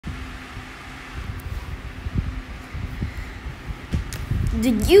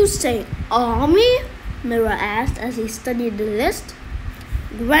Did you say army? Mira asked as he studied the list.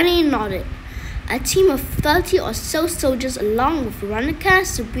 Granny nodded. A team of 30 or so soldiers along with Veronica,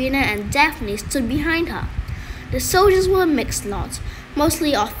 Sabrina, and Daphne stood behind her. The soldiers were a mixed lot,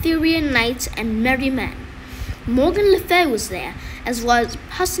 mostly Arthurian knights and merry men. Morgan Le Fay was there, as well as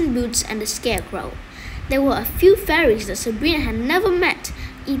Puss in Boots and the Scarecrow. There were a few fairies that Sabrina had never met,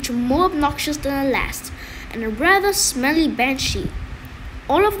 each more obnoxious than the last, and a rather smelly banshee.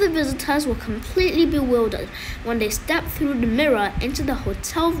 All of the visitors were completely bewildered when they stepped through the mirror into the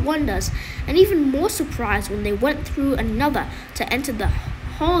Hotel of Wonders, and even more surprised when they went through another to enter the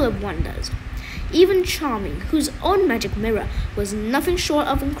Hall of Wonders. Even Charming, whose own magic mirror was nothing short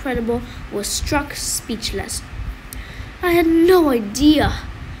of incredible, was struck speechless. "I had no idea,"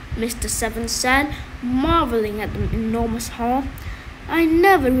 Mr. Seven said, marveling at the enormous hall. "I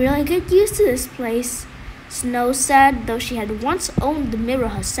never really get used to this place," Snow said, though she had once owned the mirror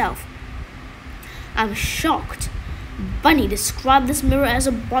herself. "I'm shocked. Bunny described this mirror as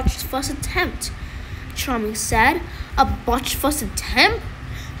a botched first attempt," Charming said. "A botched first attempt?"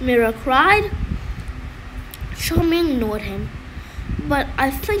 Mira cried. Charming ignored him. "But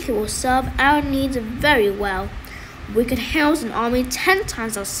I think it will serve our needs very well. We could house an army 10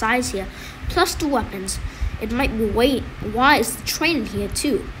 times our size here, plus the weapons. It might be wise to train in here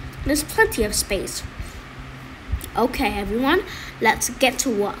too. There's plenty of space." "Okay, everyone, let's get to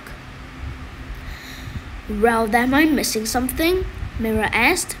work." "Well, am I missing something?" Mira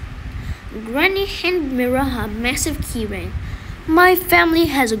asked. Granny handed Mira her massive keyring. "My family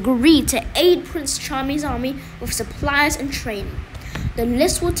has agreed to aid Prince Charming's army with supplies and training. The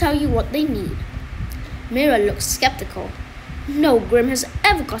list will tell you what they need." Mira looked skeptical. No Grimm has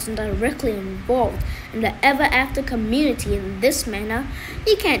ever gotten directly involved in the Everafter community in this manner.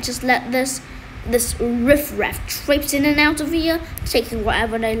 You can't just let this riffraff traipse in and out of here, taking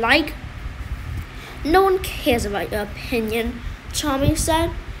whatever they like. "No one cares about your opinion," Charming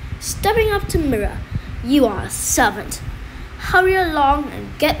said, stepping up to Mira. "You are a servant. Hurry along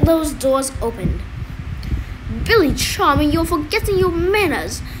and get those doors opened." "Billy Charming, you're forgetting your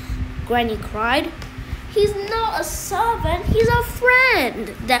manners," Granny cried. "He's not a servant, he's a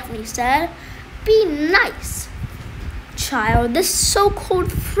friend," Daphne said. "Be nice." "Child, this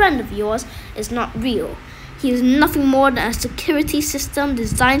so-called friend of yours is not real. He is nothing more than a security system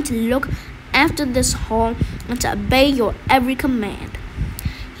designed to look after this hall and to obey your every command.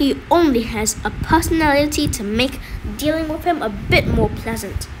 He only has a personality to make dealing with him a bit more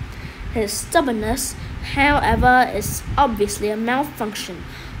pleasant. His stubbornness, however, is obviously a malfunction,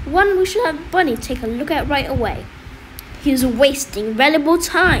 one we should have Bunny take a look at right away. He's wasting valuable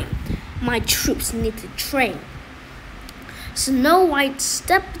time. My troops need to train." Snow White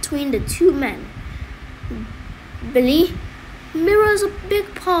stepped between the two men. "Billy, Mira is a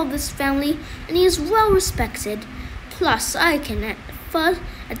big part of this family, and he is well respected. Plus, I can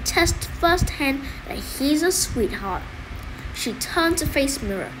attest firsthand that he's a sweetheart." She turned to face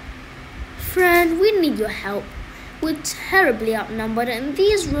Mira. "Friend, we need your help. We're terribly outnumbered, and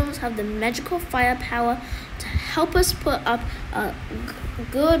these rooms have the magical firepower to help us put up a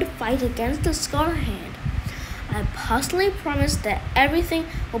good fight against the Scarlet Hand. I personally promise that everything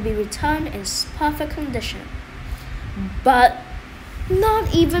will be returned in perfect condition." "But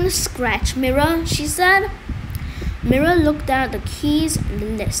not even a scratch, Mira," she said. Mira looked down at the keys and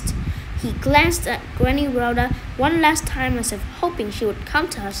the list. He glanced at Granny Rhoda one last time as if hoping she would come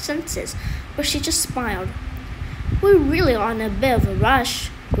to her senses, but she just smiled. "We really are in a bit of a rush,"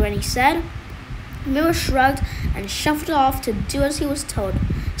 Granny said. Mira shrugged and shuffled off to do as he was told.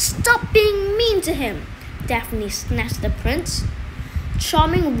 "Stop being mean to him!" Daphne snatched at the prince.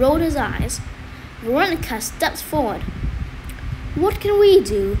 Charming rolled his eyes. Veronica stepped forward. "What can we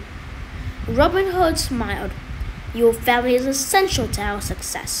do?" Robin Hood smiled. "Your family is essential to our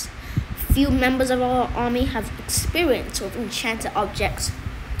success. Few members of our army have experience with enchanted objects.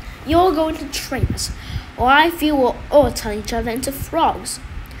 You're going to train us, or I fear we'll all turn each other into frogs."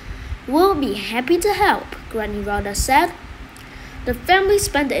 "We'll be happy to help," Granny Rhoda said. The family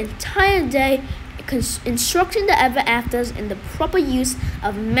spent the entire day instructing the Everafters in the proper use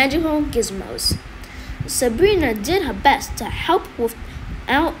of magical gizmos. Sabrina did her best to help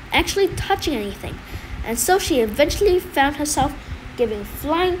without actually touching anything, and so she eventually found herself giving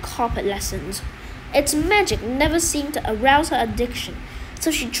flying carpet lessons. Its magic never seemed to arouse her addiction,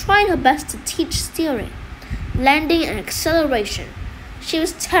 so she tried her best to teach steering, landing, and acceleration. She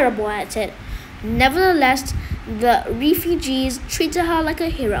was terrible at it. Nevertheless, the refugees treated her like a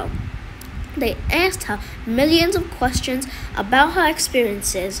hero. They asked her millions of questions about her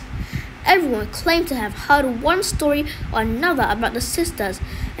experiences. Everyone claimed to have heard one story or another about the sisters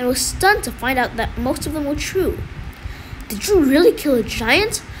and was stunned to find out that most of them were true. Did you really kill a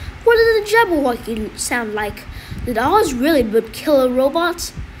giant? What did the Jabberwocky sound like? Did Oz really build killer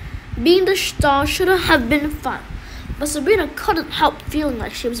robots? Being the star should have been fun, but Sabrina couldn't help feeling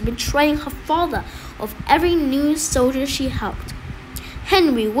like she was betraying her father of every new soldier she helped.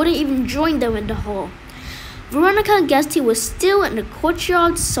 Henry wouldn't even join them in the hall. Veronica guessed he was still in the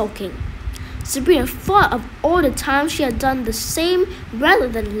courtyard sulking. Sabrina thought of all the times she had done the same rather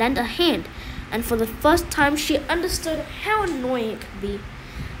than lend a hand, and for the first time she understood how annoying it could be.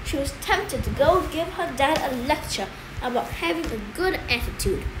 She was tempted to go give her dad a lecture about having a good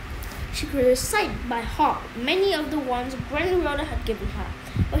attitude. She could recite by heart many of the ones Granny Rhoda had given her,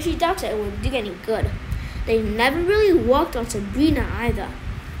 but she doubted it would do any good. They never really worked on Sabrina either.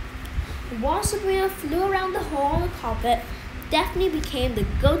 While Sabrina flew around the hall on the carpet, Daphne became the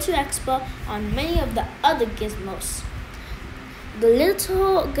go-to expert on many of the other gizmos. The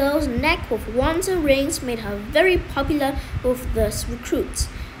little girl's neck with wands and rings made her very popular with the recruits.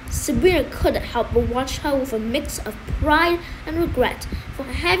 Sabrina couldn't help but watch her with a mix of pride and regret for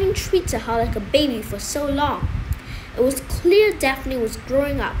having treated her like a baby for so long. It was clear Daphne was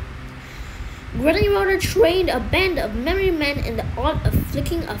growing up. Granny Rhoda trained a band of memory men in the art of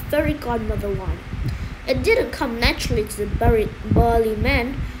flicking a fairy godmother wand. It didn't come naturally to the burly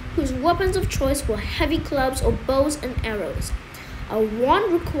men, whose weapons of choice were heavy clubs or bows and arrows. A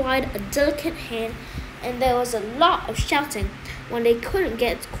wand required a delicate hand, and there was a lot of shouting when they couldn't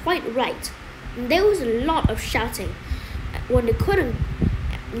get it quite right. Get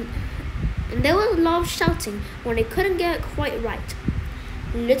it quite right.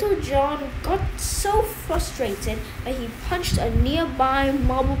 Little John got so frustrated that he punched a nearby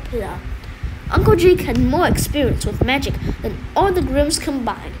marble pillar. Uncle Jake had more experience with magic than all the Grimms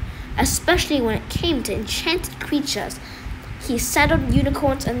combined, especially when it came to enchanted creatures. He saddled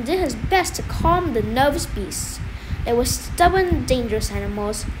unicorns and did his best to calm the nervous beasts. They were stubborn, dangerous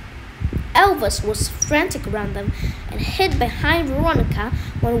animals. Elvis was frantic around them and hid behind Veronica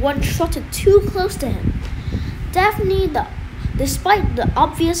when one trotted too close to him. Despite the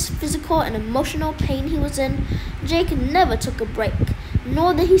obvious physical and emotional pain he was in, Jake never took a break,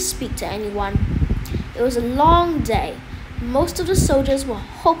 nor did he speak to anyone. It was a long day. Most of the soldiers were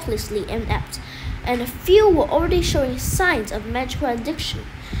hopelessly inept, and a few were already showing signs of magical addiction.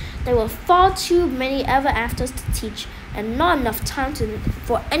 There were far too many Everafters to teach, and not enough time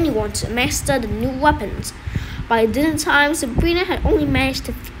for anyone to master the new weapons. By dinner time, Sabrina had only managed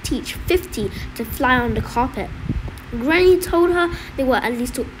to teach 50 to fly on the carpet. Granny told her there were at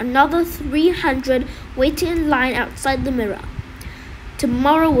least another 300 waiting in line outside the mirror.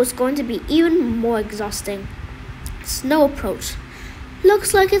 Tomorrow was going to be even more exhausting. Snow approached.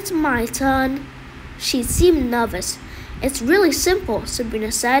 "Looks like it's my turn." She seemed nervous. "It's really simple,"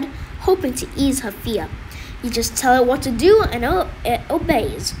 Sabrina said, hoping to ease her fear. "You just tell it what to do and it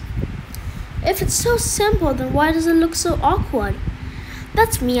obeys." "If it's so simple, then why does it look so awkward?"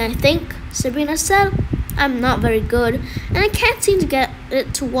 "That's me, I think," Sabrina said. "I'm not very good, and I can't seem to get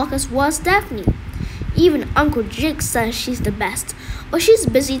it to work as well as Daphne. Even Uncle Jake says she's the best, but she's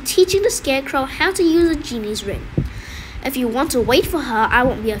busy teaching the Scarecrow how to use a genie's ring. If you want to wait for her, I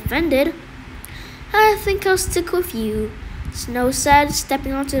won't be offended." "I think I'll stick with you," Snow said,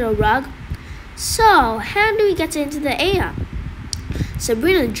 stepping onto the rug. "So, how do we get into the air?"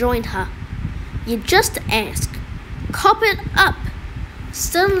 Sabrina joined her. "You just ask. Carpet up."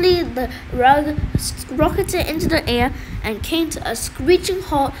 Suddenly, the rug rocketed into the air and came to a screeching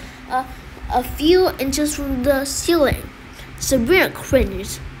halt a few inches from the ceiling. Sabrina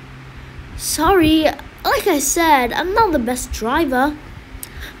cringed. "Sorry, like I said, I'm not the best driver."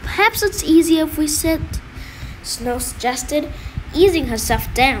 "Perhaps it's easier if we sit," Snow suggested, easing herself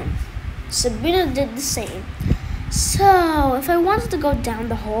down. Sabrina did the same. "So, if I wanted to go down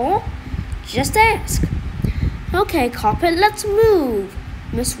the hall, just ask." "Okay, Carpet, let's move,"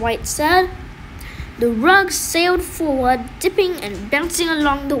 Miss White said. The rug sailed forward, dipping and bouncing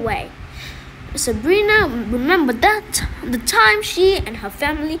along the way. Sabrina remembered that the time she and her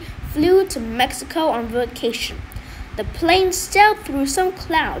family flew to Mexico on vacation. The plane sailed through some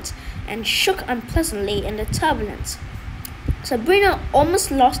clouds and shook unpleasantly in the turbulence. Sabrina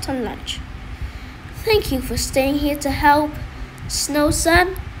almost lost her lunch. "Thank you for staying here to help," Snow said.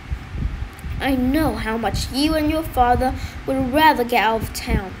 "I know how much you and your father would rather get out of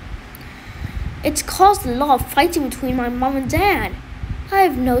town. It's caused a lot of fighting between my mom and dad.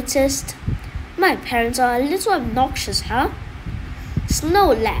 I've noticed. My parents are a little obnoxious, huh?"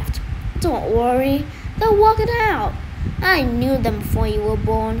 Snow laughed. "Don't worry, they'll work it out. I knew them before you were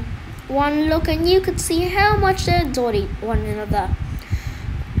born. one look and you could see how much they adored one another.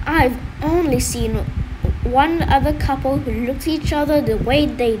 I've only seen one other couple who looked at each other the way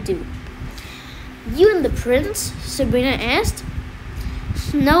they do. You and the prince? Sabrina asked.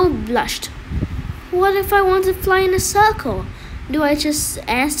 Snow blushed. What if I want to fly in a circle? Do I just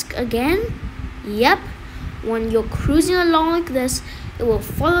ask again? Yep. When you're cruising along like this, it will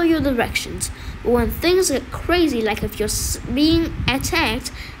follow your directions. But when things get crazy, like if you're being attacked,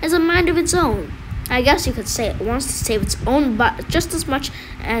 it has a mind of its own. I guess you could say it wants to save its own butt just as much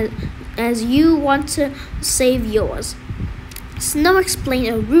as you want to save yours. Snow explained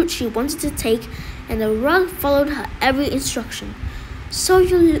a route she wanted to take, and the rug followed her every instruction. So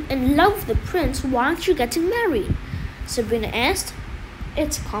you're in love with the prince, why aren't you getting married? Sabrina asked.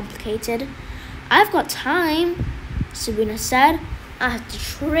 It's complicated. I've got time, Sabrina said. I have to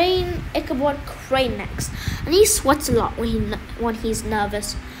train Ichabod Crane next, and he sweats a lot when he's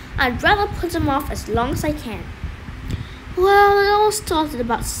nervous. I'd rather put him off as long as I can. Well, it all started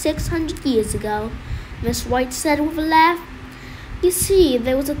about 600 years ago, Miss White said with a laugh. You see,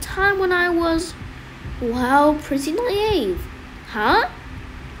 there was a time when I was, well, pretty naive. Huh?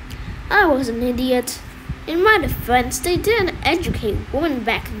 I was an idiot. In my defense, they didn't educate women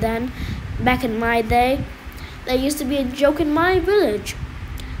back in my day. There used to be a joke in my village.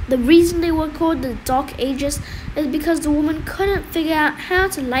 The reason they were called the Dark Ages is because the woman couldn't figure out how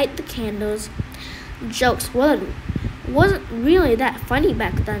to light the candles. Jokes wasn't really that funny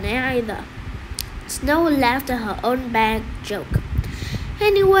back then either. Snow laughed at her own bad joke.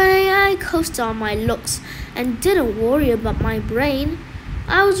 Anyway, I coasted on my looks and didn't worry about my brain.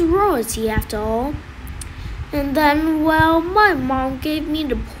 I was royalty after all. And then, well, my mom gave me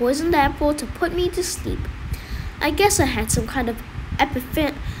the poisoned apple to put me to sleep. I guess I had some kind of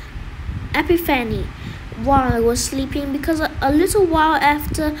epiphany while I was sleeping, because a little while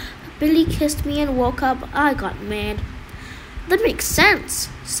after Billy kissed me and woke up, I got mad. That makes sense,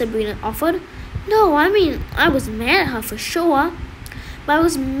 Sabrina offered. No, I mean, I was mad at her for sure. But I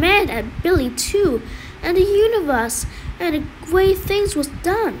was mad at Billy too, and the universe, and the way things was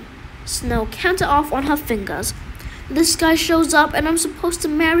done. Snow counted off on her fingers. This guy shows up and I'm supposed to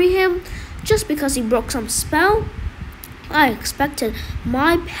marry him just because he broke some spell? I expected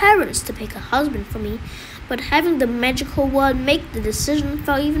my parents to pick a husband for me, but having the magical word make the decision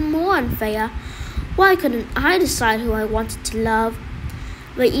felt even more unfair. Why couldn't I decide who I wanted to love?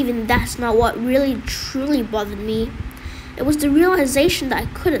 But even that's not what really truly bothered me. It was the realization that I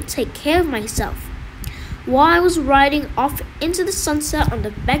couldn't take care of myself. While I was riding off into the sunset on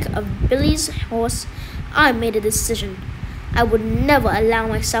the back of Billy's horse, I made a decision. I would never allow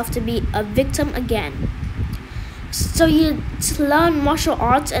myself to be a victim again. So you learned martial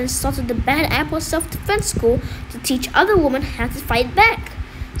arts and started the Bad Apple Self-Defense School to teach other women how to fight back,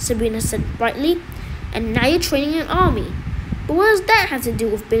 Sabrina said brightly. And now you're training an army. But what does that have to do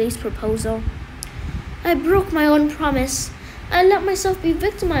with Billy's proposal? I broke my own promise. I let myself be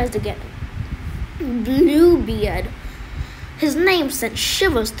victimized again. Bluebeard. His name sent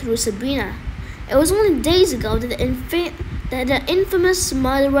shivers through Sabrina. It was only days ago that the infamous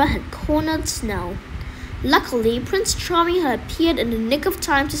murderer had cornered Snow. Luckily, Prince Charming had appeared in the nick of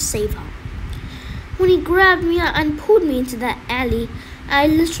time to save her. When he grabbed me and pulled me into that alley, I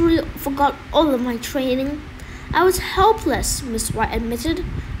literally forgot all of my training. I was helpless, Miss White admitted,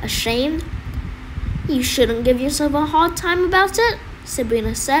 ashamed. You shouldn't give yourself a hard time about it,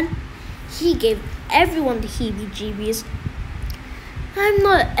 Sabrina said. He gave everyone the heebie-jeebies. I'm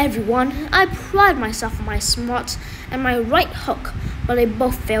not everyone. I pride myself on my smarts and my right hook, but they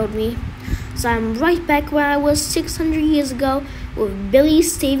both failed me. So I'm right back where I was 600 years ago, with Billy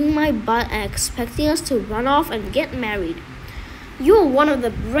saving my butt and expecting us to run off and get married. You're one of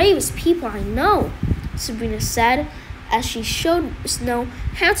the bravest people I know, Sabrina said, as she showed Snow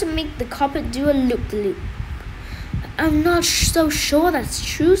how to make the carpet do a loop-de-loop. I'm not so sure that's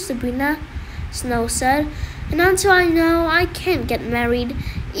true, Sabrina, Snow said. And until I know, I can't get married,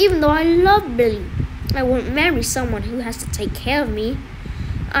 even though I love Billy. I won't marry someone who has to take care of me.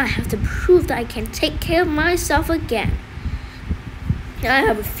 I have to prove that I can take care of myself again. I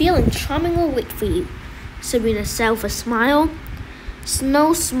have a feeling Charming will wait for you, Sabrina said with a smile.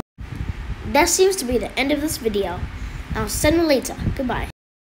 Snow smiled. That seems to be the end of this video. I'll send you later. Goodbye.